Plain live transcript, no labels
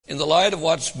In the light of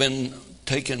what's been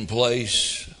taking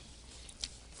place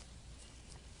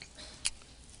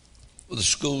with the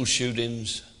school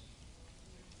shootings,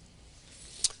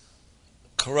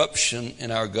 corruption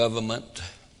in our government,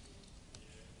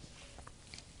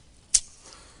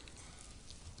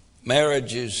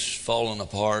 marriages falling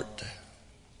apart,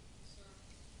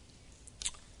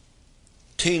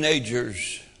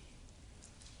 teenagers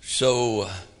so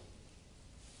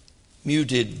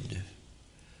muted,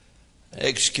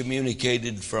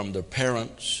 excommunicated from their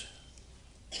parents,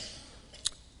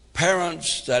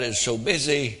 parents that is so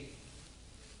busy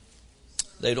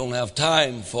they don't have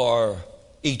time for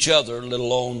each other, let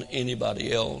alone anybody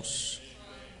else.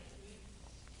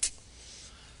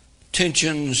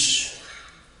 Tensions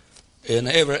in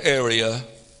every area.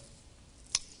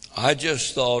 I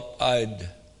just thought I'd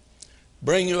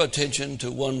bring your attention to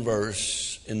one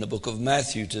verse in the book of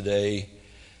Matthew today,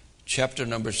 chapter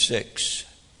number 6.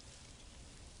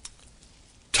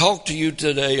 Talk to you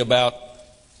today about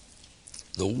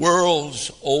the world's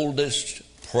oldest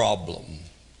problem,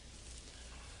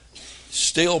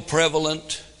 still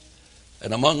prevalent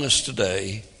and among us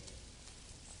today.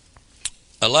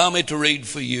 Allow me to read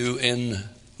for you in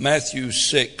Matthew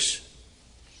 6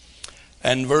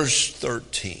 and verse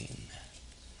 13.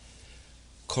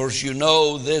 Of course, you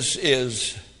know this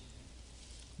is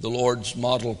the Lord's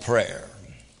model prayer.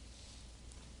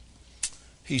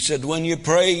 He said, when you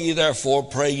pray ye therefore,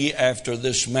 pray ye after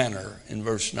this manner, in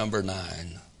verse number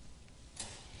 9.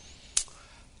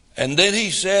 And then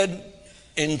he said,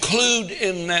 include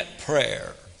in that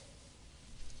prayer,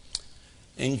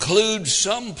 include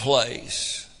some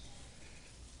place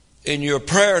in your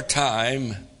prayer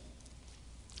time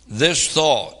this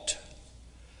thought,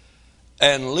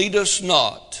 and lead us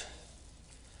not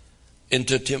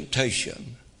into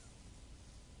temptation,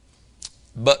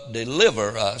 but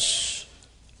deliver us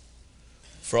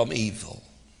from evil.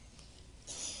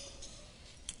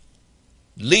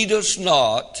 Lead us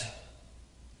not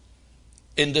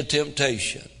into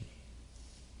temptation.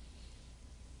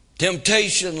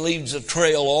 Temptation leads a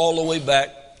trail all the way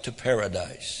back to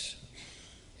paradise.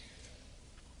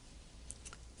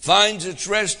 Finds its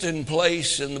resting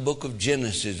place in the book of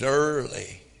Genesis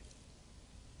early.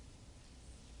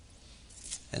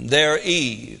 And there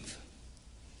Eve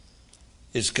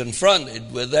is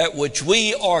confronted with that which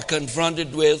we are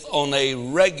confronted with on a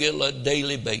regular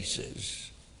daily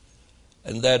basis,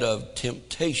 and that of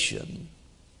temptation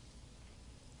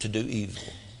to do evil.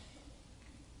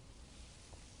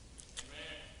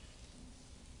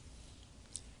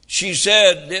 She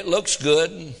said, it looks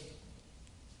good.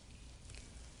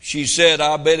 She said,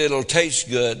 I bet it'll taste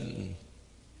good.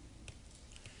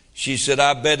 She said,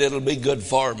 I bet it'll be good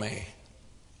for me.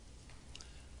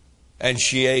 And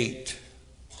she ate.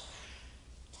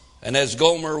 And as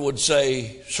Gomer would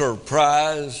say,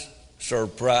 surprise,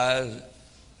 surprise,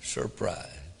 surprise.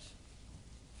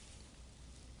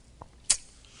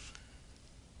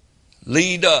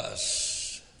 Lead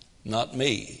us, not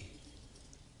me.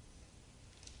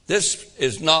 This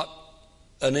is not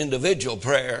an individual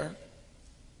prayer.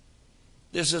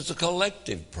 This is a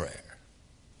collective prayer.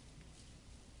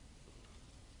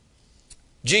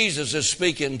 Jesus is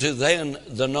speaking to then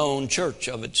the known church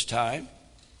of its time,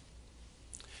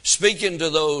 speaking to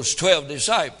those 12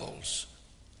 disciples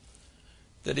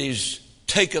that he's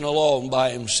taken along by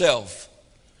himself,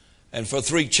 and for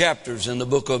 3 chapters in the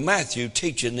book of Matthew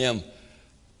teaching them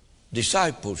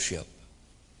discipleship.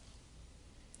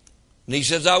 And he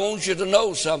says, I want you to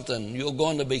know something. You're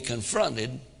going to be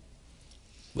confronted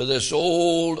with this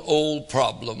old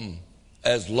problem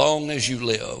as long as you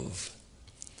live.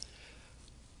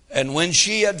 And when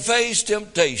she had faced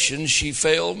temptation, she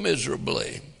failed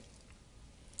miserably.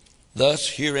 Thus,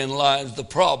 herein lies the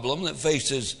problem that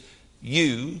faces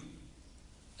you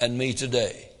and me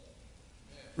today.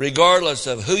 Regardless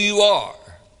of who you are,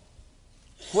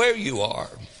 where you are,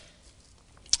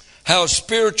 how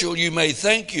spiritual you may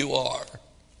think you are,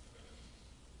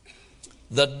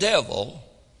 the devil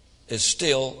is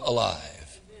still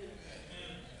alive.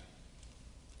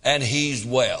 And he's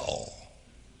well.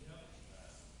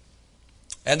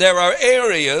 And there are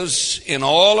areas in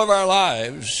all of our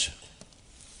lives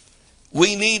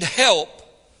we need help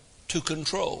to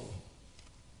control.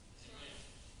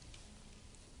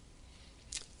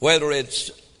 Whether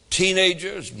it's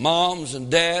teenagers, moms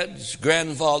and dads,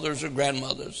 grandfathers or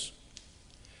grandmothers.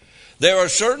 There are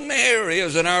certain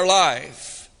areas in our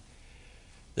life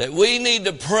that we need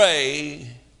to pray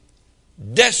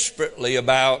desperately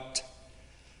about,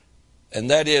 and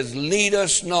that is, lead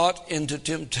us not into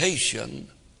temptation,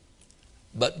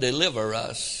 but deliver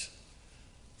us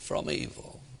from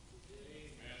evil.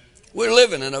 We're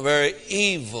living in a very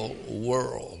evil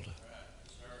world.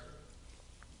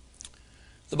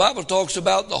 The Bible talks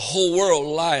about the whole world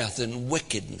lieth in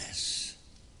wickedness.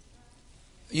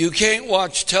 You can't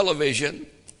watch television,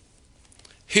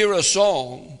 hear a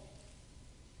song,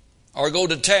 or go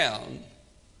to town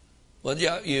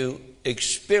without you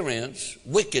experience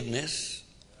wickedness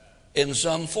in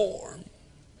some form.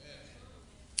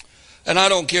 And I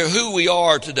don't care who we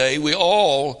are today, we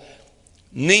all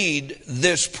need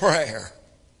this prayer.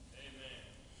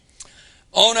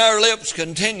 On our lips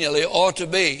continually ought to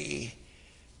be,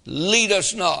 lead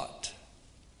us not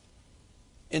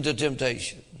into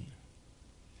temptation.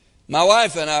 My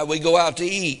wife and I, we go out to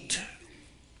eat.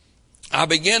 I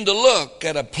begin to look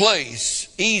at a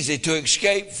place easy to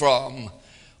escape from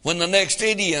when the next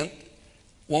idiot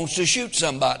wants to shoot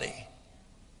somebody.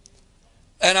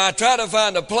 And I try to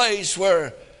find a place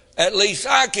where at least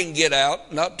I can get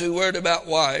out, not too worried about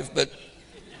wife, but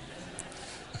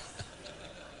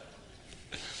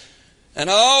and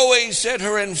I always set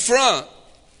her in front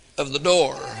of the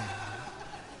door.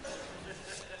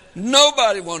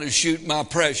 Nobody want to shoot my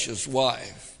precious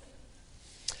wife.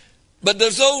 But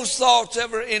does those thoughts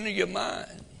ever enter your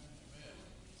mind?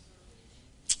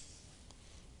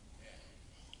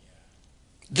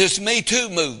 This Me Too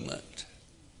movement.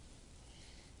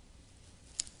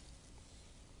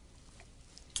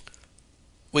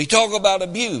 We talk about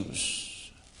abuse.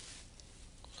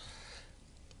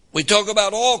 We talk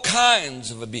about all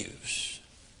kinds of abuse.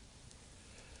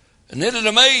 And isn't it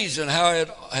amazing how it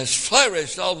has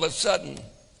flourished all of a sudden?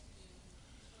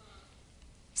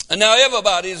 And now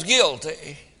everybody's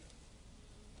guilty.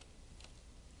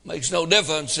 Makes no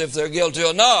difference if they're guilty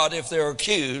or not. If they're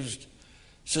accused,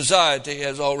 society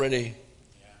has already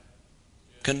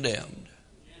condemned.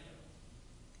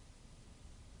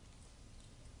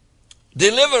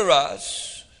 Deliver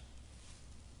us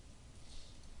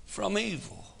from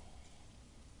evil.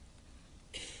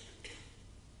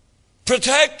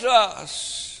 Protect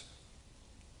us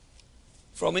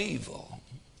from evil.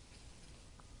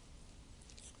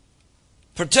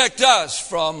 Protect us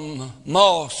from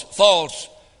false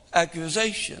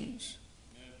accusations.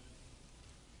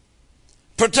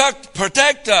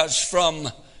 Protect us from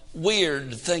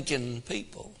weird thinking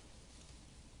people.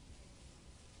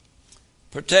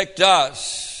 Protect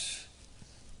us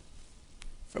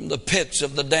from the pits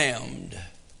of the damned.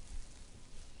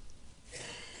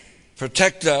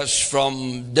 Protect us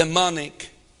from demonic,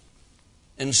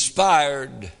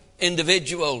 inspired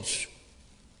individuals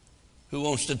who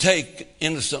wants to take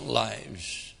innocent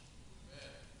lives.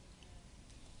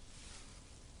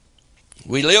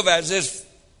 We live as if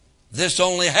this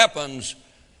only happens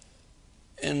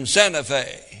in Santa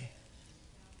Fe.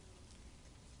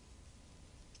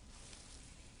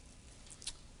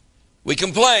 We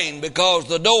complain because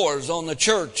the doors on the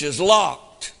church is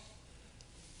locked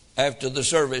after the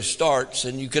service starts,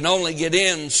 and you can only get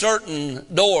in certain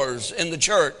doors in the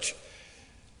church.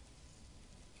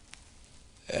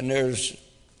 And there's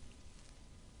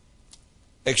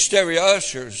exterior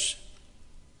ushers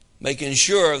making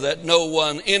sure that no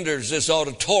one enters this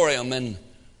auditorium and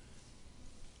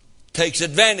takes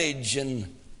advantage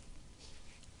and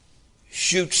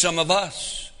shoots some of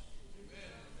us.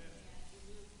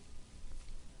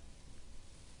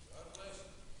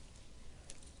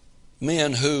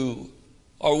 Men who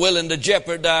are willing to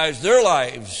jeopardize their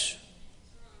lives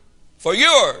for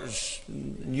yours.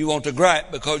 You want to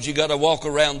gripe because you got to walk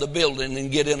around the building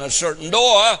and get in a certain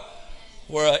door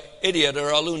where an idiot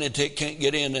or a lunatic can't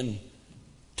get in and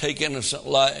take innocent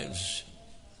lives.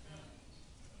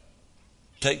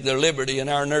 Take their liberty in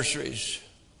our nurseries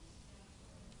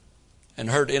and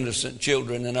hurt innocent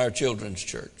children in our children's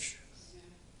church.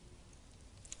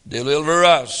 Deliver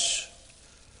us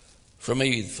from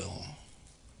evil.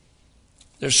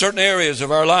 There's certain areas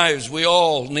of our lives we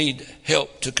all need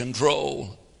help to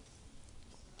control.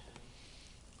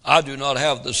 I do not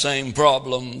have the same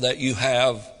problem that you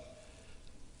have,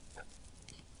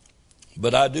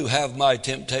 but I do have my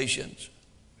temptations.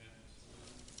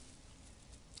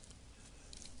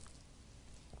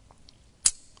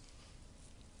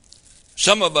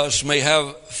 Some of us may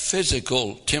have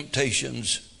physical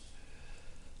temptations,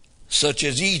 such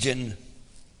as eating,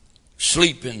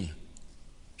 sleeping,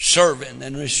 serving,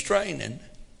 and restraining.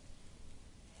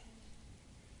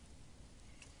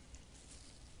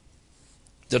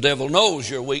 The devil knows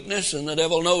your weakness, and the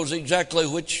devil knows exactly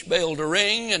which bell to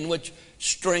ring and which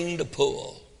string to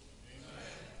pull.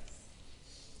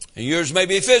 And yours may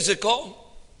be physical.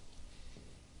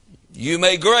 You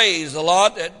may graze a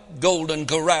lot at Golden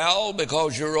Corral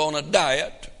because you're on a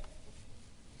diet,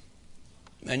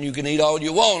 and you can eat all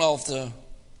you want off the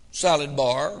salad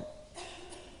bar.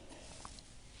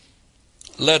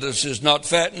 Lettuce is not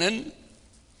fattening.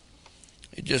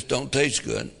 It just don't taste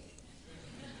good.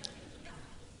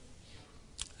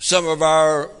 Some of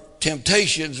our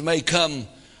temptations may come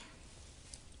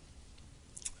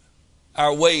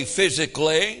our way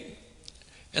physically,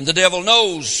 and the devil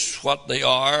knows what they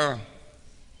are.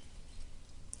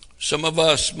 Some of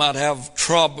us might have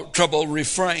trouble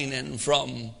refraining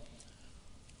from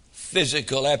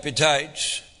physical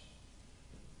appetites,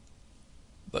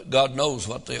 but God knows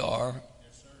what they are.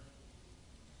 Yes, sir.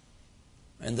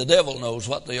 And the devil knows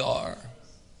what they are.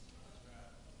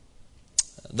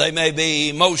 They may be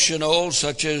emotional,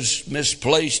 such as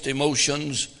misplaced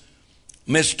emotions,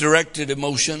 misdirected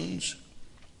emotions,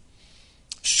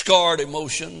 scarred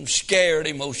emotions, scared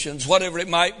emotions, whatever it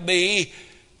might be.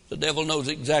 The devil knows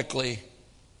exactly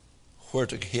where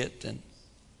to hit. And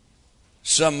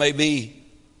some may be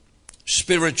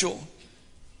spiritual.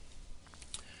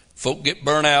 Folk get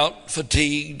burnt out,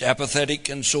 fatigued, apathetic,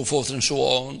 and so forth and so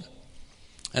on.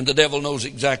 And the devil knows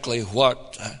exactly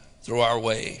what throw our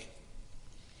way.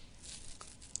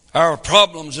 Our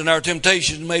problems and our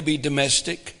temptations may be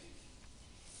domestic.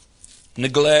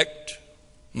 Neglect.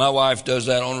 My wife does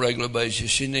that on a regular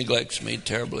basis. She neglects me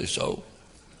terribly so.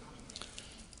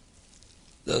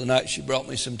 The other night she brought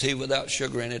me some tea without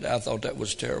sugar in it. I thought that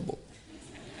was terrible.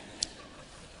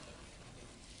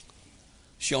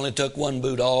 She only took one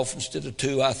boot off instead of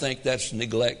two. I think that's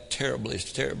neglect terribly,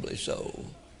 terribly so.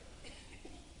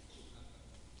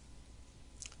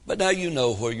 But now you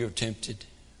know where you're tempted.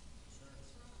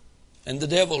 And the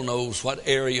devil knows what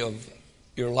area of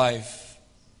your life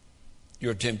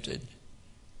you're tempted.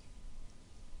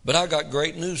 But I got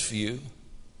great news for you.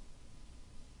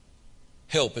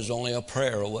 Help is only a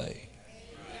prayer away.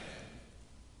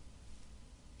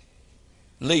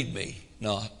 Lead me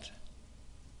not.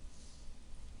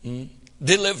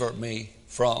 Deliver me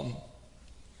from.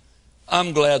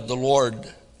 I'm glad the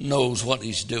Lord knows what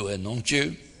He's doing, don't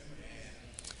you?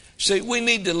 See, we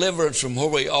need deliverance from where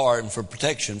we are and for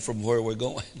protection from where we're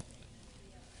going.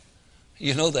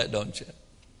 You know that, don't you?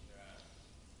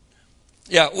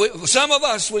 Yeah, some of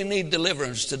us, we need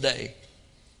deliverance today.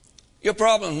 Your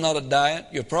problem is not a diet.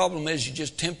 Your problem is you're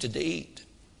just tempted to eat.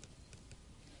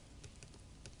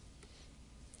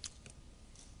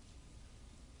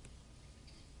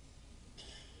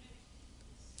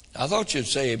 I thought you'd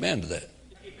say amen to that.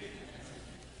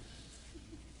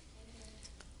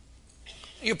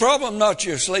 Your problem not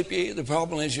you're sleepy. The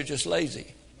problem is you're just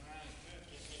lazy.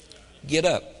 Get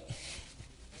up.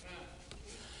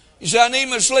 You say, I need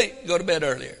my sleep. Go to bed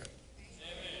earlier.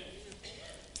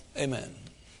 Amen.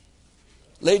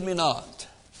 Lead me not.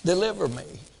 Deliver me.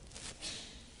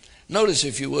 Notice,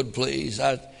 if you would, please.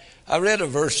 I read a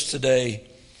verse today.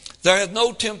 There hath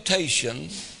no temptation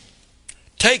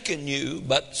taken you,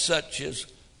 but such is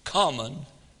common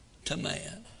to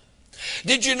man.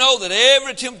 Did you know that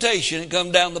every temptation that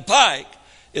comes down the pike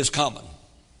is common?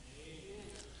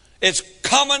 It's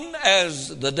common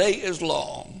as the day is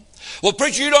long. Well,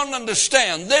 preacher, you don't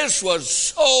understand. This was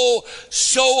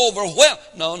so overwhelming.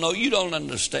 No, you don't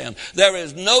understand. There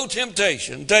is no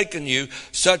temptation taken you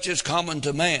such as common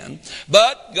to man.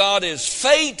 But God is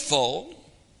faithful,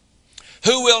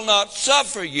 who will not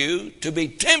suffer you to be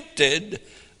tempted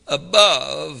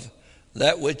above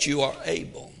that which you are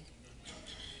able.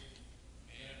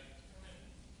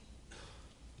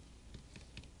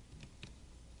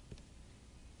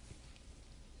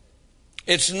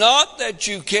 It's not that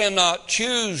you cannot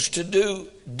choose to do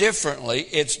differently.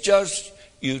 It's just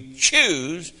you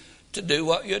choose to do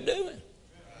what you're doing.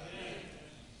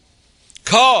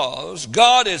 Because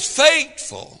God is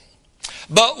faithful,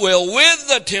 but will with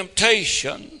the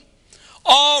temptation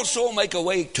also make a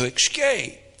way to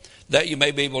escape, that you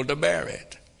may be able to bear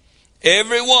it.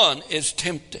 Everyone is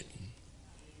tempted.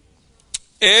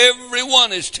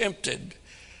 Everyone is tempted.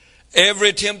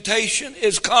 Every temptation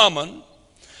is common.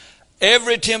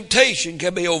 Every temptation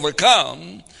can be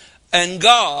overcome, and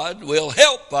God will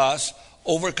help us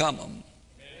overcome them.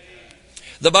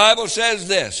 The Bible says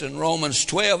this in Romans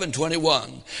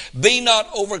 12:21, be not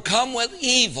overcome with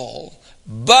evil,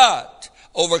 but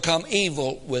overcome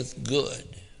evil with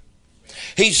good.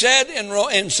 He said in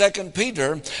 2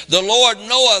 Peter, the Lord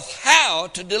knoweth how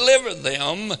to deliver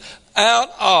them out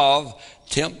of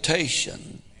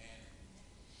temptation.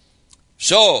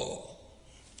 So,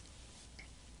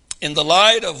 in the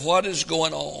light of what is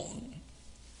going on,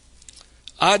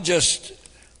 I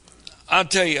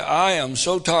tell you, I am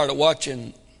so tired of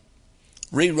watching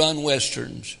rerun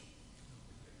westerns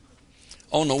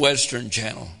on the Western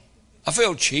Channel. I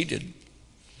feel cheated.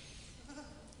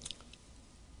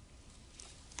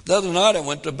 The other night I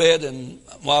went to bed and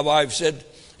my wife said,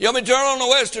 "You want me to turn on the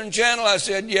Western Channel?" I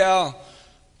said, "Yeah.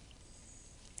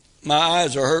 My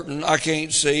eyes are hurting. I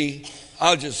can't see.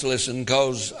 I'll just listen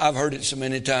because I've heard it so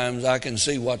many times I can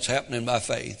see what's happening by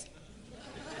faith."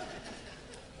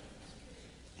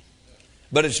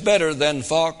 But it's better than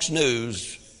Fox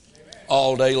News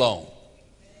all day long.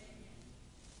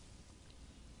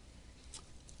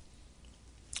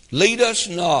 Lead us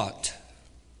not.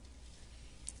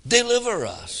 Deliver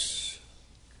us.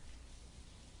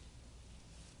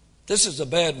 This is a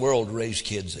bad world to raise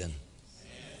kids in.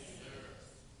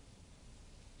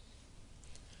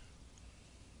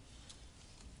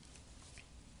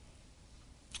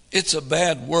 It's a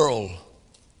bad world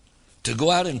to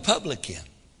go out in public in.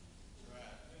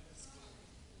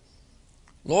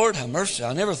 Lord have mercy.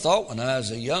 I never thought when I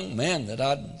was a young man that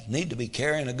I'd need to be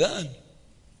carrying a gun.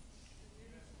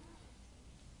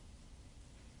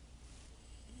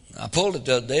 I pulled it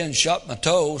the other day and shot my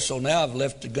toe, so now I've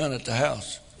left the gun at the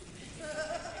house.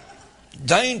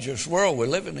 Dangerous world we're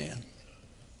living in.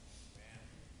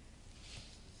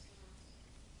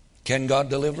 Can God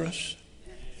deliver us?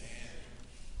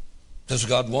 Does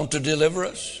God want to deliver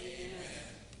us?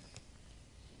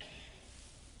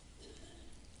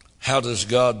 How does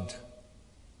God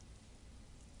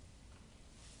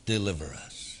deliver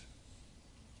us?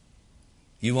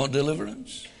 You want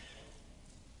deliverance?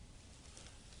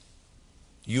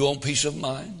 You want peace of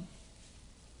mind?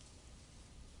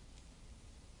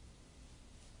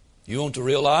 You want to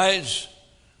realize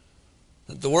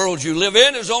that the world you live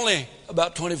in is only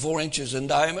about 24 inches in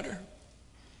diameter?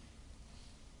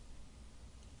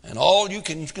 And all you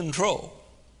can control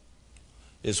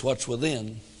is what's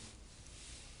within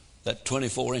that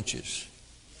 24 inches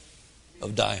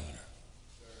of diameter.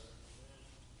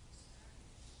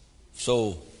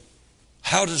 So,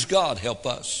 how does God help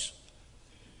us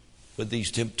with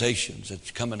these temptations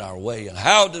that's coming our way? And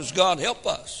how does God help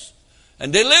us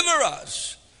and deliver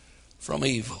us from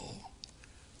evil?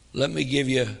 Let me give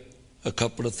you a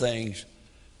couple of things.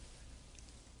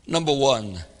 Number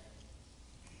one,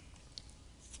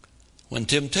 when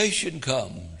temptation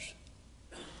comes,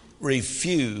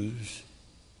 refuse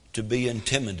to be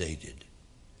intimidated.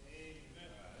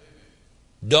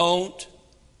 Don't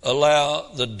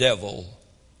allow the devil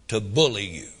to bully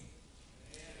you.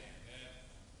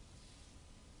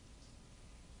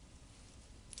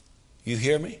 You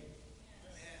hear me?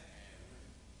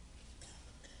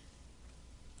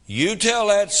 You tell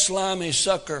that slimy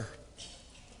sucker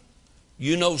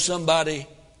you know somebody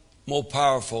more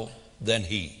powerful than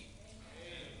he.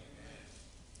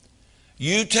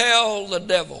 You tell the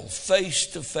devil face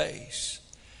to face,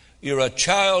 you're a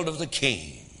child of the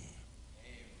King.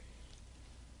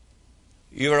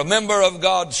 You're a member of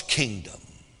God's kingdom.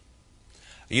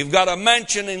 You've got a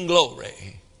mansion in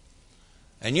glory.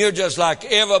 And you're just like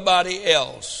everybody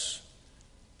else.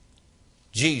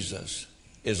 Jesus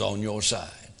is on your side.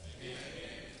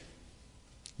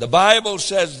 The Bible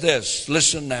says this.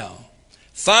 Listen now.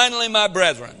 Finally, my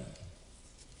brethren,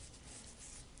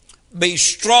 be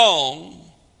strong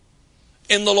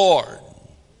in the Lord.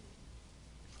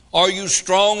 Are you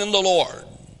strong in the Lord?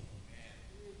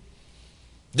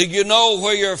 Do you know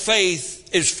where your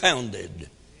faith is founded?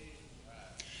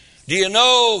 Do you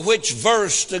know which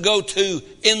verse to go to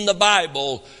in the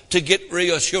Bible to get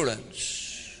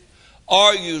reassurance?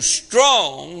 Are you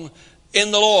strong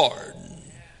in the Lord?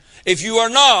 If you are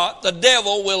not, the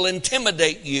devil will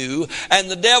intimidate you, and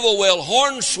the devil will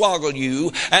hornswoggle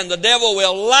you, and the devil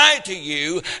will lie to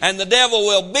you, and the devil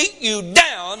will beat you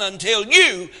down until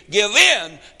you give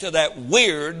in to that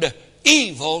weird,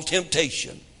 evil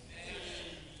temptation.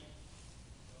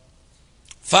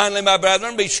 Finally, my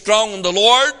brethren, be strong in the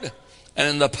Lord and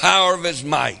in the power of his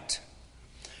might.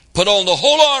 Put on the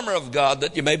whole armor of God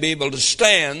that you may be able to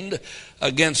stand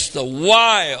against the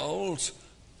wiles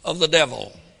of the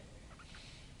devil.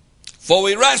 For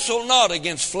we wrestle not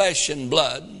against flesh and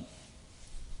blood,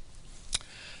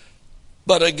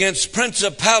 but against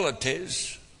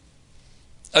principalities,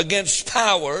 against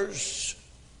powers,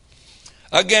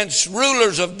 against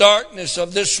rulers of darkness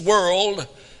of this world,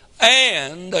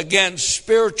 and against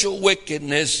spiritual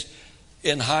wickedness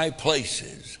in high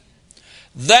places.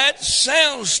 That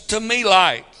sounds to me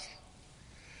like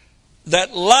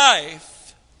that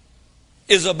life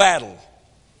is a battle.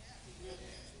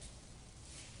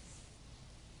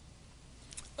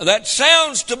 That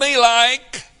sounds to me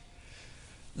like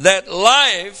that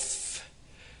life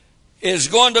is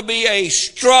going to be a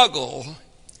struggle,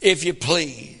 if you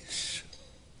please.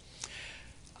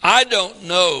 I don't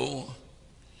know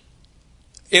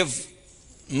if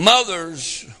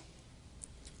mothers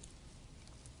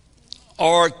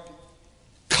are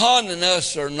conning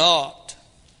us or not,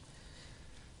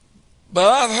 but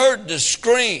I've heard the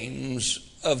screams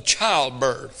of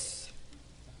childbirth.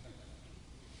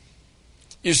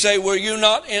 You say, were you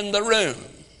not in the room?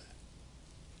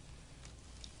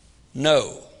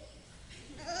 No.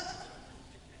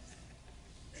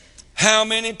 How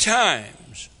many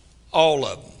times? All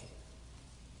of them.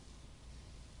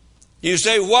 You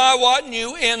say, why wasn't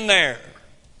you in there?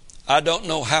 I don't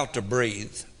know how to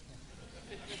breathe.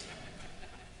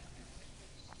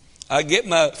 I get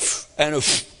my and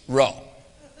wrong.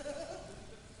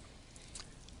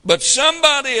 But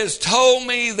somebody has told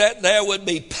me that there would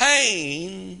be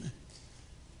pain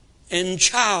in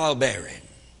childbearing.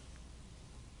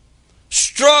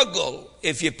 Struggle,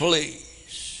 if you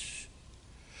please.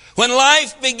 When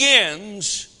life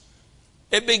begins,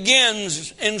 it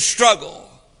begins in struggle.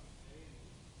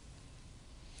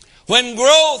 When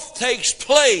growth takes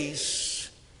place,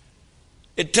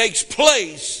 it takes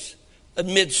place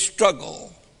amid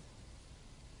struggle.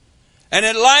 And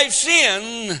at life's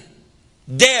end,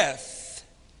 death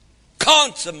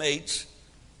consummates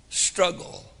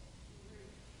struggle.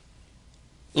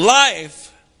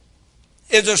 Life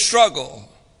is a struggle.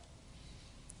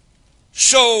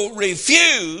 So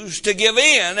refuse to give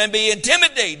in and be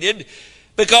intimidated,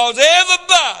 because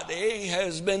everybody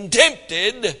has been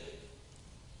tempted,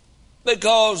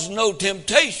 because no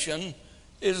temptation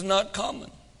is not common.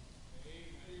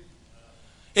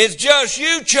 It's just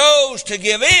you chose to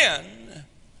give in,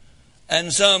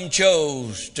 and some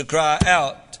chose to cry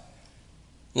out,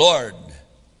 Lord,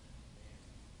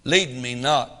 lead me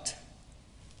not,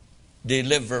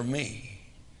 deliver me.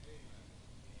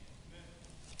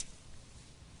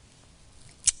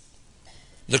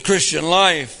 The Christian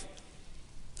life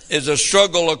is a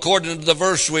struggle according to the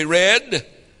verse we read.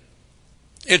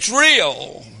 It's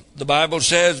real. The Bible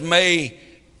says, may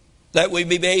that we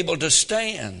be able to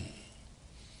stand.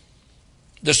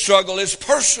 The struggle is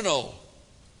personal.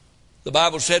 The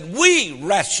Bible said, we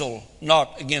wrestle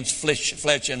not against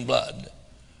flesh and blood.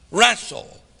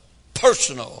 Wrestle.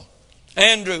 Personal.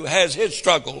 Andrew has his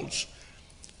struggles.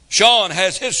 Sean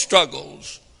has his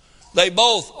struggles. They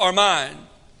both are mine.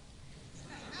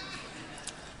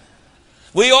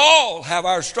 We all have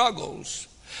our struggles.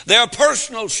 They are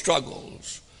personal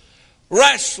struggles.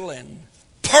 Wrestling.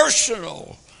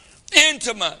 Personal.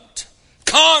 Intimate.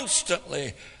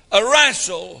 Constantly a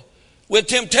wrestle with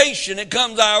temptation that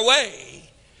comes our way.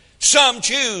 Some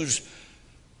choose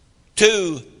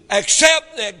to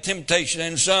accept that temptation,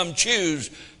 and some choose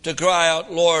to cry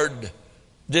out, Lord,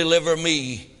 deliver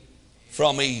me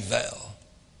from evil.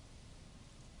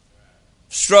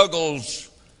 Struggles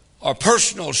are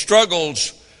personal.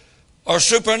 Struggles are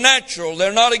supernatural.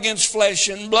 They're not against flesh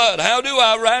and blood. How do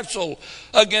I wrestle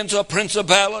against a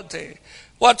principality?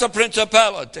 What's a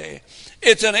principality?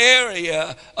 It's an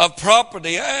area of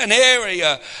property, an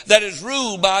area that is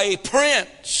ruled by a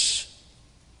prince.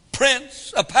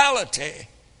 Principality.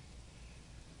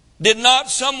 Did not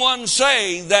someone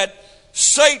say that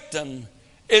Satan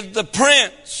is the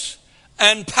prince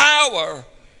and power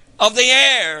of the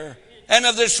air and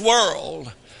of this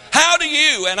world? How do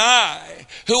you and I,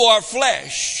 who are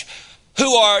flesh,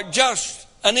 who are just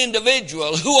an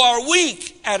individual, who are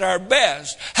weak at our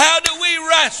best, how do we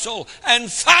wrestle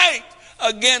and fight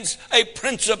against a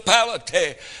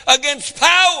principality, against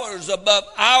powers above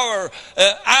our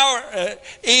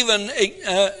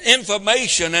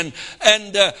information and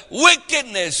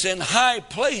wickedness in high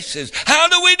places? How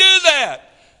do we do that?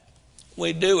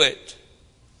 We do it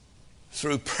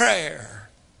through prayer.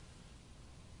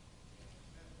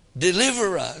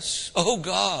 Deliver us, O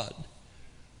God,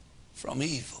 from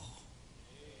evil.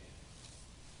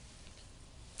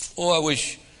 Oh, I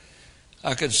wish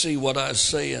I could see what I was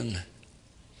saying.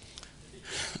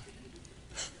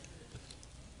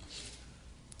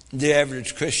 The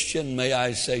average Christian, may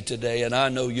I say today, and I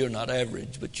know you're not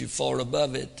average, but you're far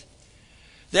above it.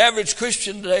 The average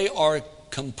Christian today are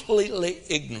completely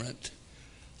ignorant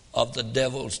of the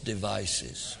devil's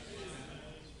devices.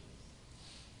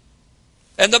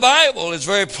 And the Bible is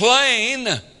very plain.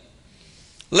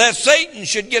 Lest Satan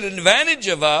should get an advantage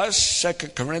of us, 2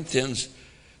 Corinthians,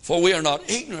 for we are not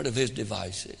ignorant of his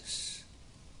devices.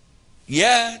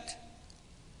 Yet,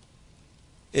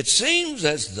 it seems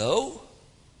as though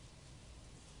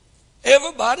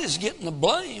everybody's getting the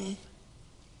blame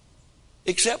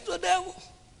except the devil.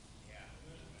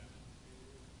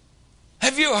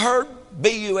 Have you heard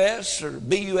BUS or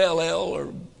BULL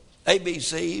or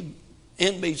ABC,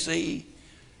 NBC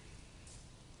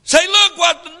say, look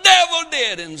what the devil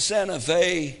did in Santa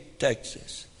Fe,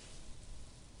 Texas?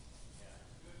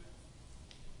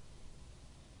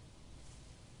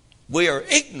 We are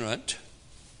ignorant.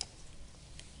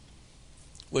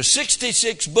 With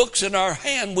 66 books in our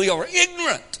hand, we are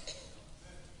ignorant.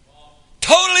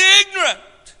 Totally ignorant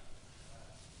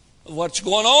of what's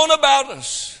going on about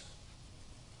us.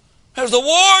 There's a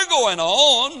war going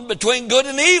on between good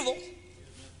and evil.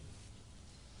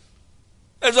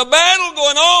 There's a battle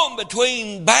going on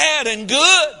between bad and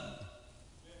good.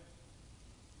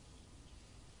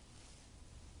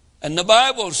 And the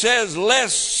Bible says,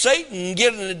 lest Satan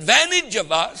get an advantage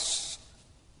of us,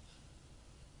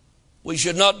 we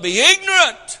should not be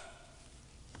ignorant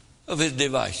of his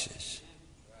devices.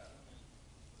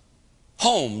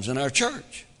 Homes in our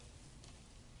church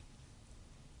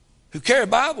who carry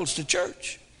Bibles to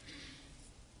church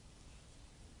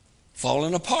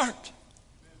falling apart.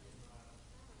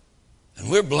 And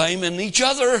we're blaming each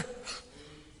other,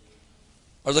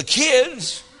 or the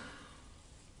kids,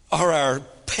 or our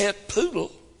pet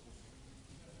poodle,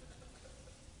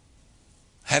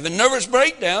 having nervous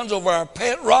breakdowns over our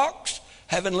pet rocks,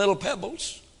 having little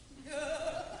pebbles.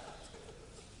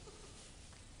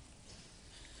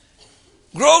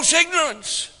 Gross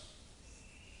ignorance.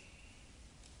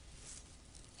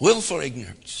 Willful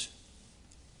ignorance.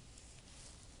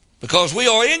 Because we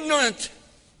are ignorant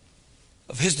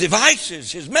of his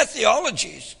devices, his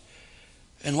methodologies,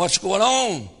 and what's going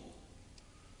on.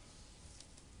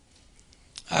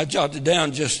 I jotted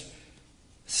down just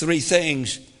 3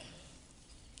 things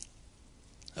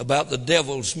about the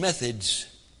devil's methods.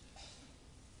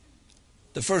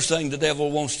 The first thing the devil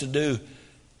wants to do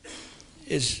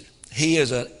is he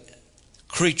is a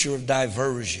creature of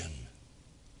diversion.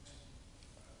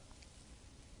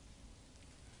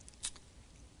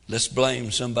 Let's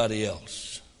blame somebody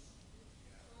else.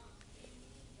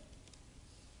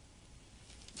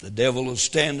 The devil will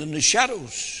stand in the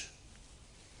shadows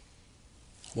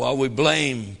while we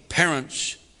blame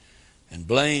parents and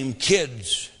blame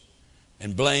kids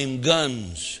and blame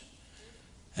guns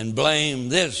and blame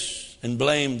this and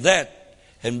blame that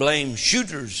and blame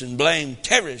shooters and blame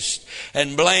terrorists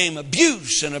and blame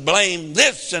abuse and blame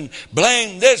this and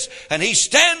blame this. And he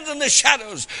stands in the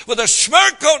shadows with a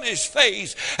smirk on his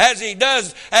face as he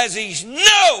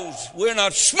knows we're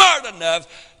not smart enough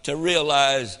to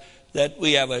realize that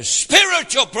we have a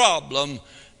spiritual problem.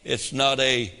 It's not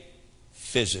a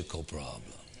physical problem.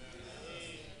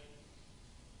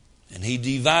 And he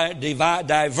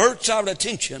diverts our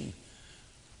attention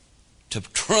to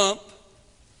Trump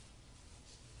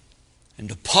and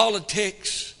to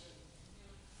politics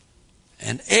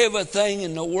and everything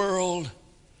in the world,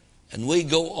 and we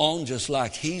go on just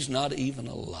like he's not even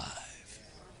alive.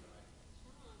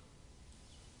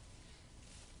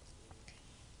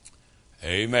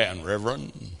 Amen,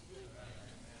 Reverend.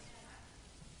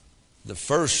 The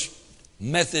first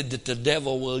method that the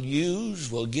devil will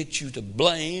use will get you to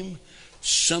blame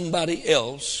somebody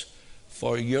else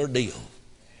for your deal.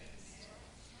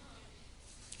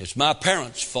 It's my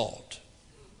parents' fault.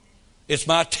 It's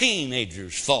my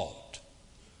teenager's fault.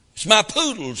 It's my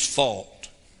poodle's fault.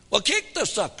 Well, kick the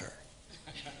sucker.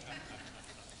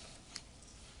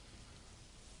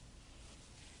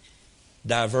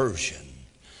 Diversion.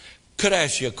 Could I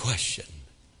ask you a question?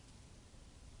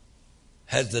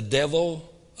 Has the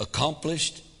devil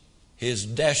accomplished his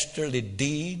dastardly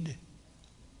deed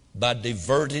by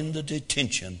diverting the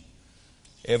attention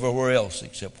everywhere else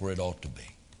except where it ought to be?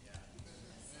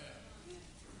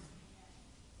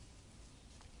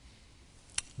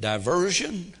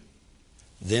 Diversion,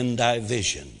 then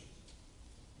division.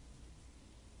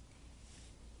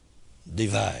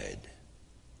 Divide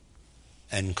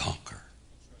and conquer.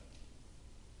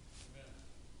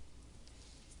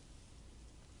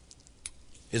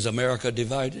 Is America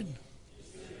divided?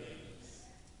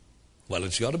 Well,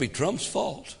 it's got to be Trump's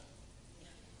fault.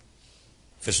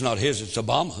 If it's not his, it's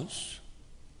Obama's.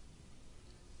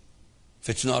 If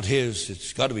it's not his,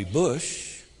 it's got to be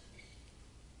Bush.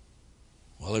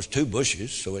 Well, there's 2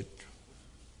 Bushes, so it...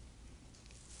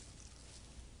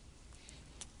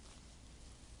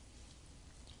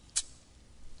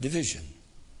 Division.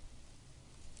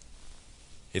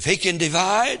 If he can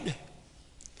divide,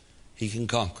 he can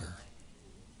conquer.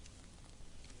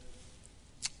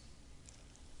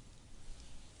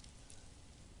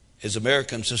 Is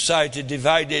American society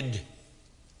divided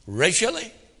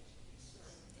racially?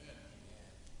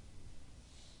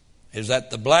 Is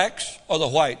that the blacks or the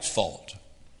whites' fault?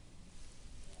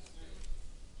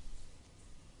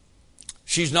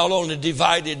 She's not only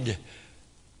divided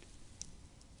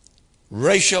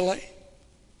racially,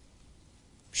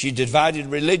 she's divided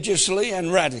religiously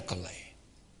and radically.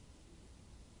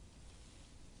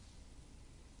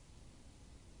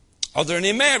 Are there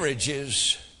any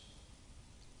marriages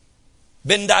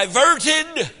been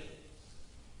diverted,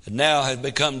 and now has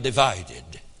become divided.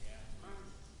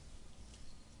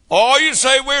 Oh, you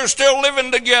say we're still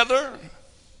living together.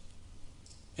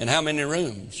 In how many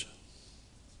rooms?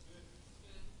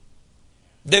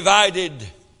 Divided,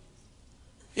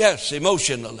 yes,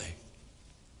 emotionally.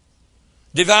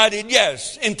 Divided,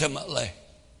 yes, intimately.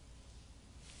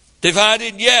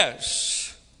 Divided,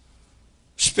 yes,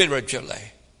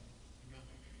 spiritually.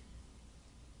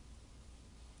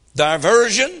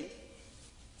 Diversion,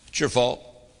 it's your fault.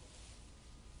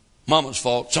 Mama's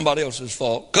fault, somebody else's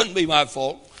fault. Couldn't be my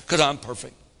fault because I'm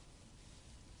perfect.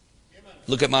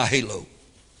 Look at my halo.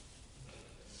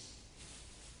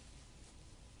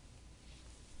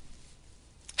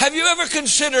 Have you ever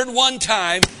considered one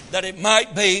time that it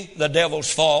might be the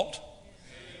devil's fault?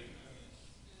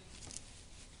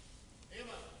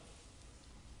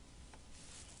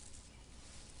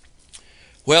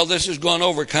 Well, this is going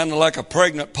over kind of like a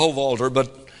pregnant pole vaulter,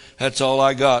 but that's all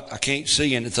I got. I can't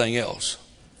see anything else.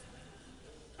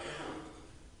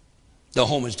 The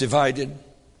home is divided.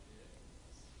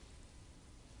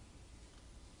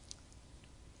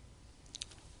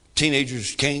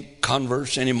 Teenagers can't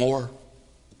converse anymore.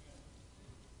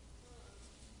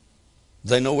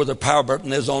 They know where the power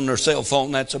button is on their cell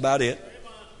phone. That's about it.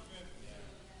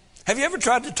 Have you ever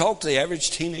tried to talk to the average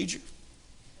teenager?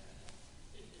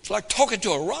 It's like talking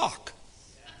to a rock.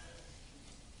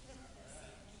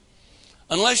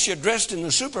 Unless you're dressed in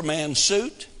the Superman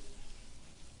suit,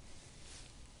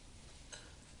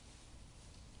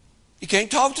 you can't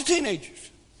talk to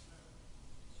teenagers.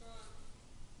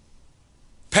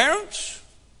 Parents,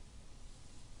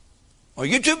 are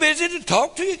you too busy to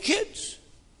talk to your kids?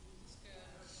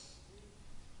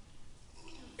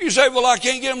 You say, well, I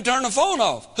can't get them to turn the phone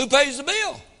off. Who pays the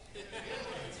bill?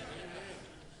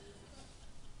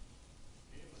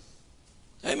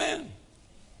 Amen.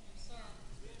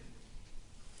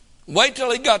 Wait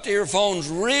till he got the earphones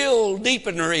real deep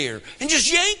in their ear and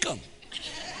just yank them.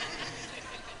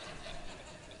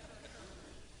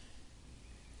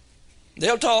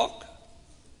 They'll talk.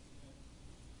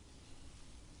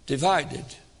 Divided.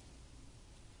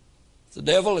 The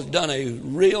devil has done a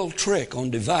real trick on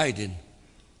dividing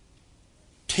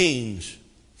teens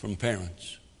from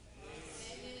parents.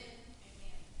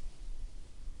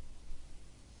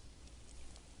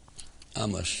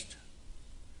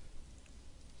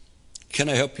 Can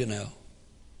I help you now?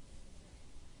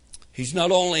 He's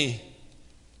not only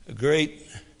a great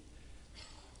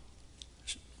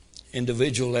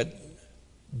individual at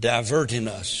diverting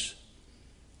us,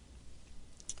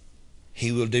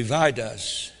 he will divide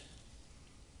us.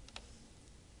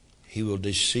 He will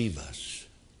deceive us.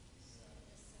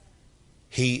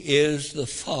 He is the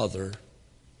father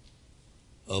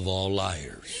of all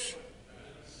liars.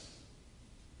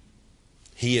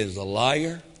 He is the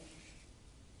liar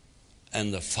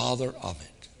and the father of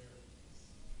it.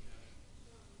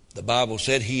 The Bible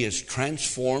said he is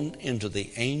transformed into the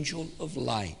angel of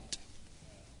light.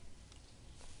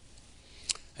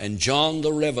 And John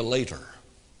the Revelator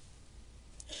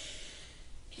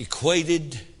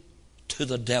equated to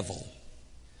the devil,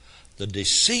 the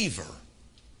deceiver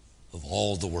of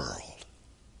all the world.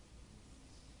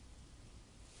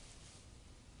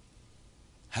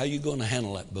 How are you going to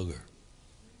handle that booger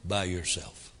by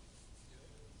yourself?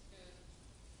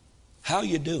 How are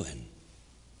you doing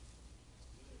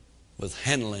with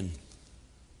handling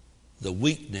the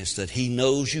weakness that he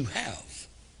knows you have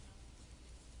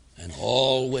and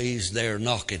always there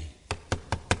knocking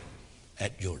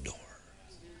at your door?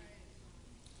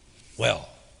 Well,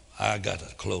 I got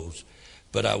to close,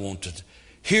 but I want to.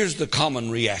 Here's the common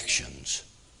reactions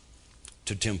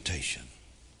to temptation.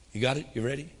 You got it? You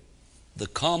ready? The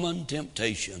common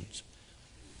temptations,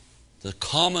 the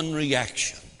common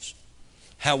reactions,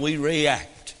 how we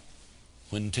react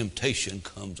when temptation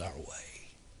comes our way.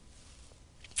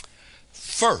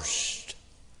 First,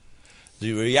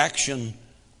 the reaction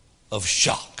of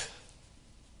shock.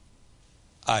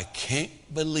 I can't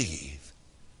believe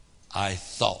I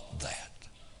thought that.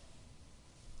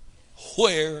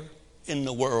 Where in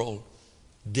the world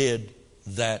did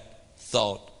that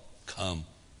thought come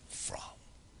from?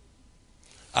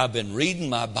 I've been reading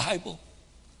my Bible.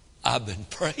 I've been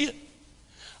praying.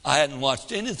 I hadn't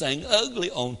watched anything ugly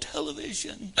on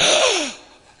television.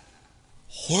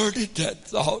 Where did that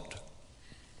thought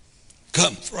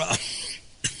come from?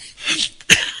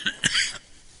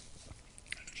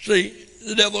 See,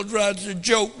 the devil tries to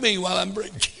joke me while I'm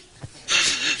preaching.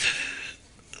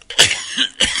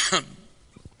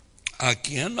 I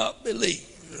cannot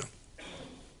believe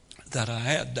that I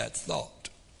had that thought.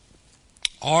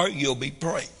 Or you'll be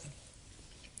praying.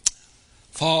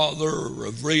 father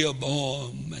of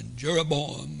Rehoboam and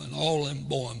Jeroboam and all them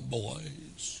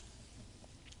boys.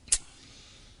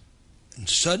 And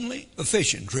suddenly a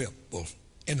fishing trip will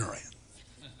enter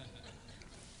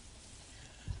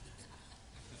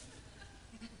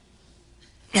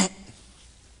in.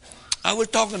 I was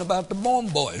talking about the Bourne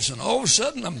boys, and all of a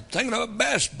sudden I'm thinking about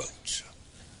bass boats.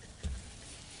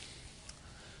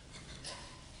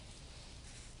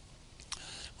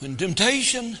 When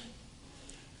temptation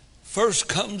first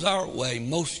comes our way,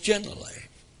 most generally,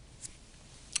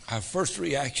 our first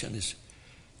reaction is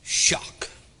shock.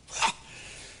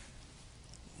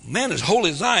 Man, as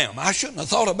holy as I am, I shouldn't have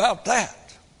thought about that.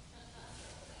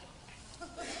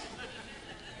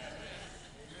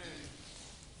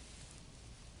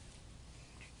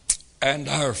 And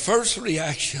our first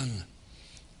reaction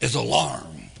is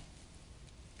alarm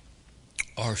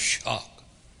or shock.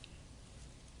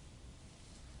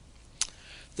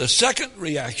 The second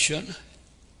reaction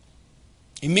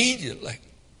immediately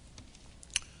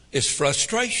is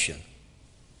frustration.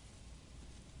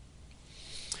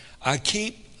 I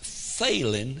keep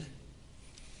failing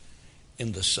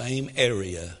in the same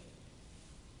area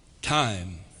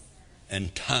time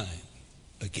and time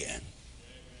again.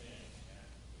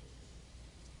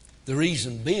 The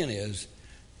reason being is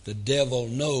the devil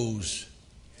knows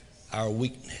our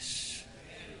weakness.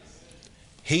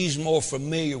 He's more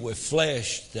familiar with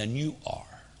flesh than you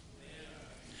are.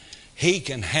 He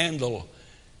can handle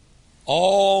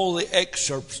all the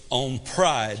excerpts on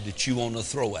pride that you want to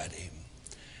throw at him.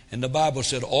 And the Bible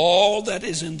said all that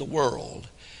is in the world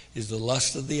is the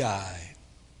lust of the eye,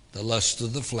 the lust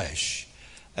of the flesh,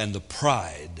 and the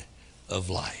pride of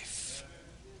life.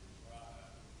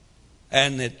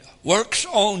 And it works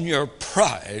on your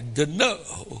pride to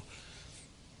know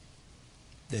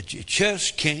that you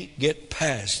just can't get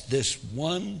past this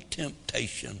one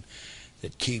temptation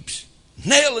that keeps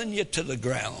nailing you to the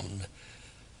ground.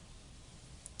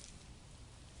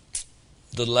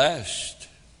 The last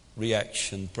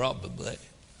reaction probably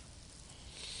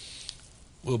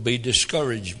will be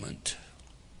discouragement.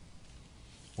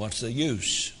 What's the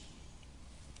use?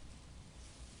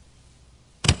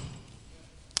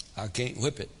 I can't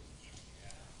whip it.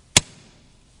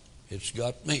 It's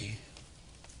got me.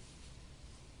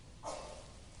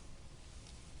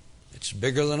 It's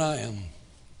bigger than I am.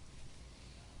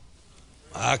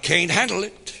 I can't handle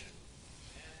it.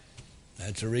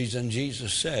 That's the reason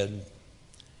Jesus said,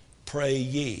 pray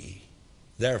ye,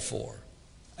 therefore,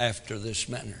 after this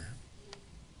manner.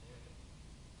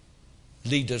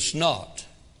 Lead us not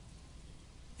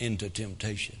into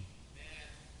temptation,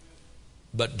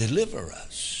 but deliver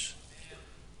us.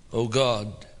 O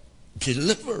God,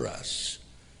 deliver us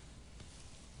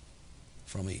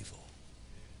from evil.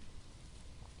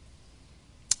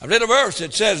 I read a verse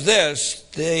that says this,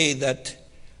 they that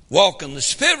walk in the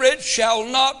Spirit shall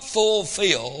not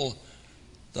fulfill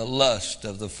the lust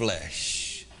of the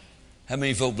flesh. How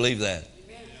many folk believe that?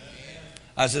 Amen.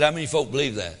 I said, how many folk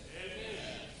believe that?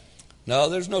 Amen. No,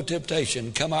 there's no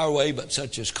temptation come our way but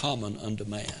such as common unto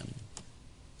man.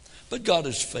 But God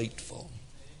is faithful,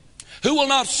 who will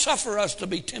not suffer us to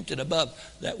be tempted above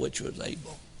that which was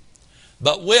able,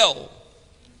 but will,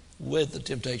 with the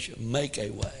temptation, make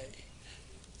a way.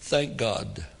 Thank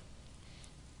God.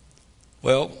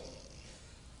 Well,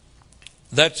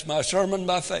 that's my sermon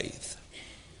by faith.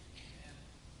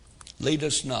 Lead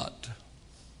us not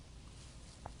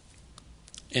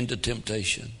into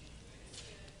temptation.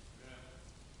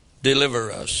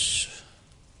 Deliver us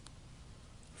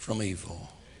from evil.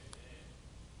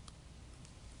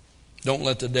 Don't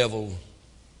let the devil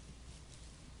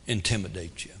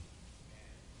intimidate you.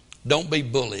 Don't be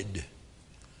bullied.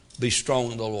 Be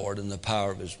strong in the Lord and the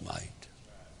power of his might.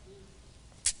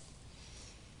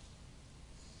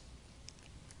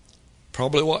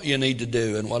 Probably what you need to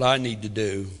do and what I need to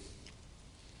do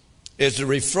is to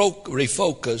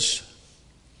refocus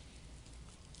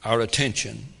our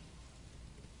attention.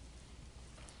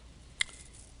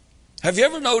 Have you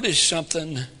ever noticed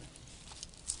something?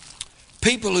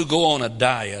 People who go on a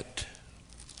diet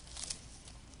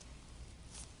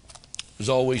is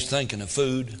always thinking of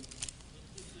food.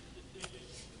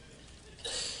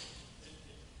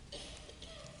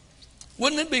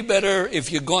 Wouldn't it be better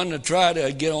if you're going to try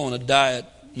to get on a diet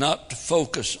not to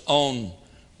focus on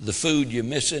the food you're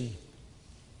missing,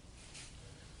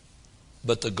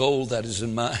 but the goal that is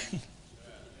in mind?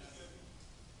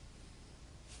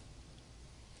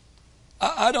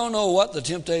 I don't know what the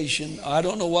temptation, I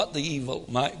don't know what the evil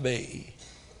might be.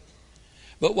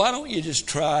 But why don't you just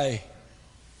try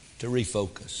to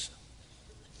refocus?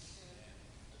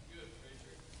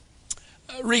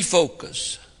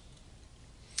 Refocus.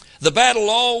 The battle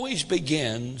always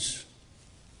begins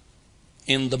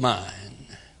in the mind.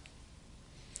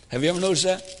 Have you ever noticed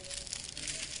that?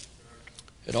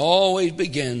 It always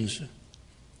begins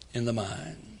in the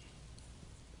mind.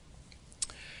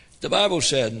 The Bible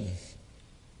said,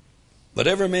 but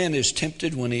every man is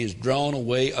tempted when he is drawn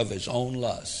away of his own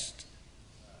lust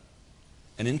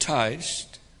and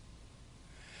enticed.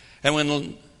 And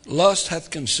when lust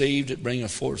hath conceived, it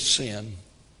bringeth forth sin.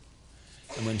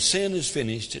 And when sin is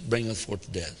finished, it bringeth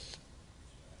forth death.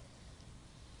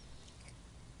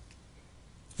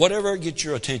 Whatever gets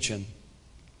your attention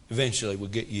eventually will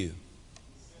get you.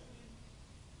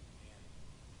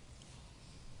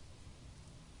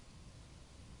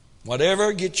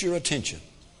 Whatever gets your attention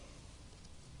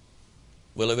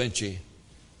will eventually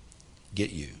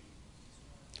get you.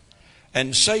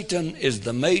 And Satan is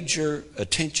the major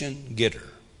attention getter.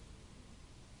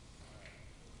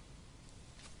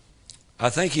 I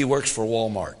think he works for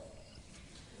Walmart.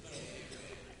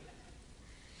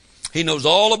 He knows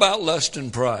all about lust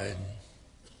and pride.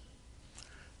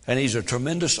 And he's a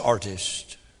tremendous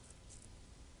artist.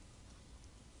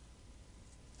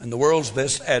 And the world's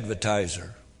best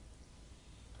advertiser.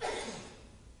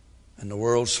 And the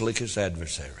world's slickest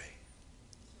adversary.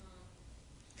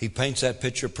 He paints that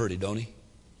picture pretty, don't he?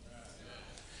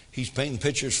 He's painting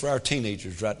pictures for our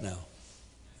teenagers right now.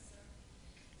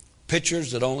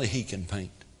 Pictures that only he can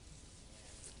paint.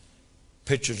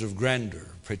 Pictures of grandeur,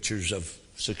 pictures of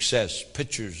success,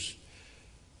 pictures.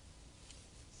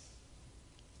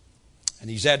 And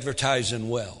he's advertising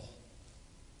well.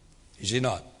 Is he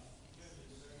not?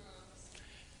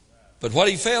 But what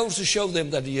he fails to show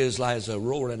them that he is lies a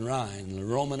roaring lion,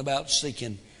 roaming about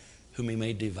seeking whom he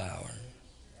may devour.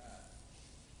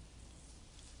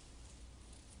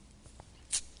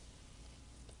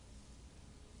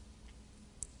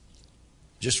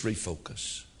 Just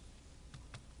refocus.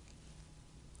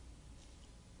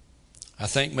 I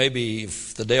think maybe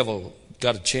if the devil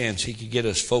got a chance, he could get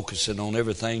us focusing on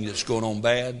everything that's going on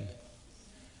bad.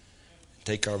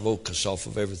 Take our focus off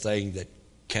of everything that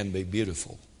can be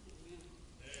beautiful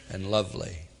and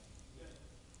lovely.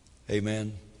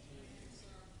 Amen.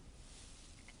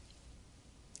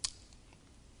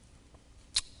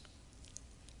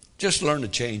 Just learn to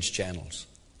change channels.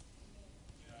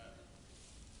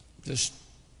 Just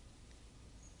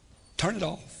turn it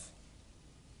off.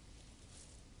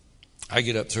 I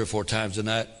get up 3 or 4 times a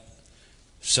night.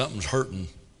 Something's hurting.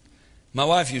 My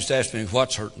wife used to ask me,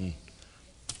 what's hurting?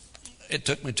 It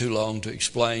took me too long to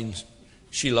explain.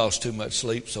 She lost too much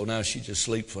sleep, so now she just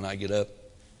sleeps when I get up.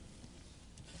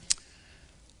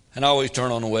 And I always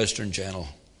turn on a Western channel.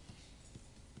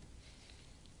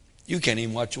 You can't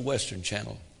even watch a Western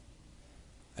channel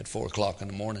at 4 o'clock in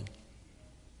the morning.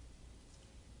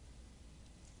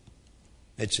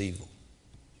 It's evil.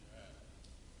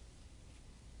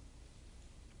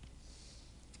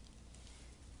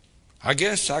 I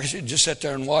guess I should just sit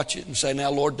there and watch it and say,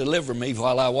 now, Lord, deliver me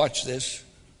while I watch this.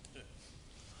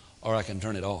 Or I can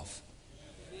turn it off.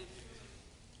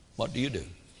 What do you do?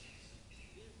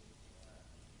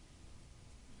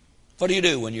 What do you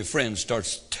do when your friend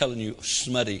starts telling you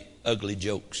smutty, ugly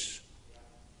jokes?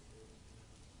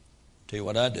 Tell you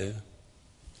what I do.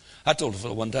 I told a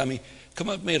fellow one time, he come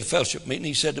up to me at a fellowship meeting,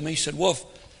 he said to me, he said, Wolf,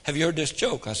 have you heard this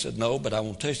joke? I said, no, but I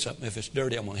want to tell you something. If it's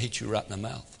dirty, I'm going to hit you right in the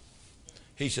mouth.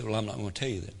 He said, well, I'm not going to tell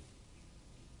you then.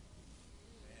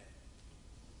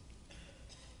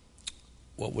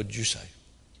 What would you say?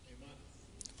 Amen.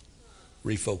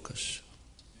 Refocus.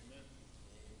 Amen.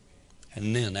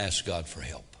 And then ask God for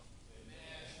help. Amen.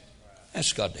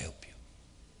 Ask God to help you.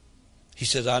 He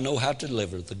says, I know how to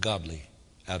deliver the godly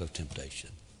out of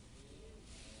temptation.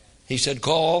 He said,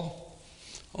 call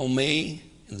on me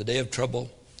in the day of trouble,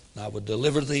 and I will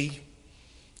deliver thee,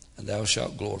 and thou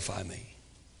shalt glorify me.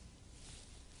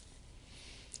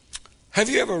 Have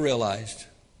you ever realized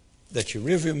that your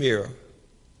rearview mirror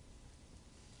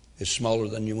is smaller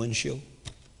than your windshield?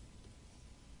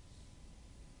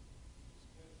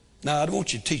 Now, I don't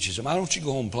want you to teach you something. I don't want you to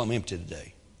go home plumb empty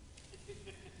today.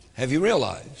 Have you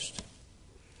realized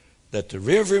that the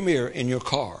rearview mirror in your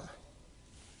car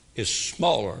is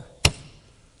smaller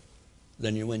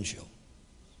than your windshield?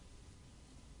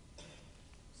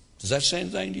 Does that say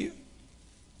anything to you?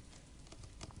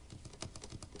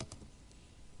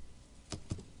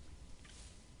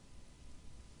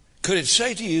 Could it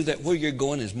say to you that where you're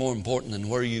going is more important than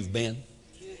where you've been?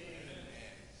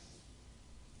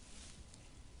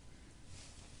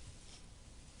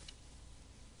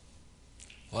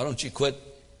 Why don't you quit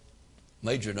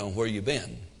majoring on where you've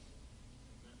been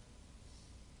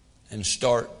and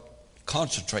start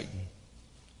concentrating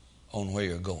on where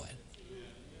you're going?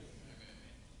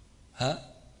 Huh?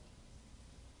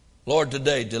 Lord,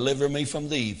 today deliver me from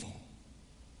the evil.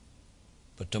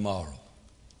 But tomorrow,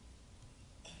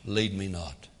 lead me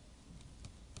not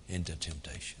into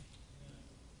temptation.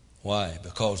 Why?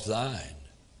 Because thine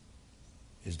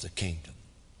is the kingdom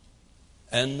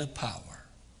and the power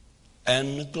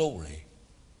and the glory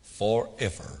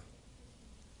forever.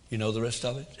 You know the rest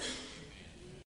of it?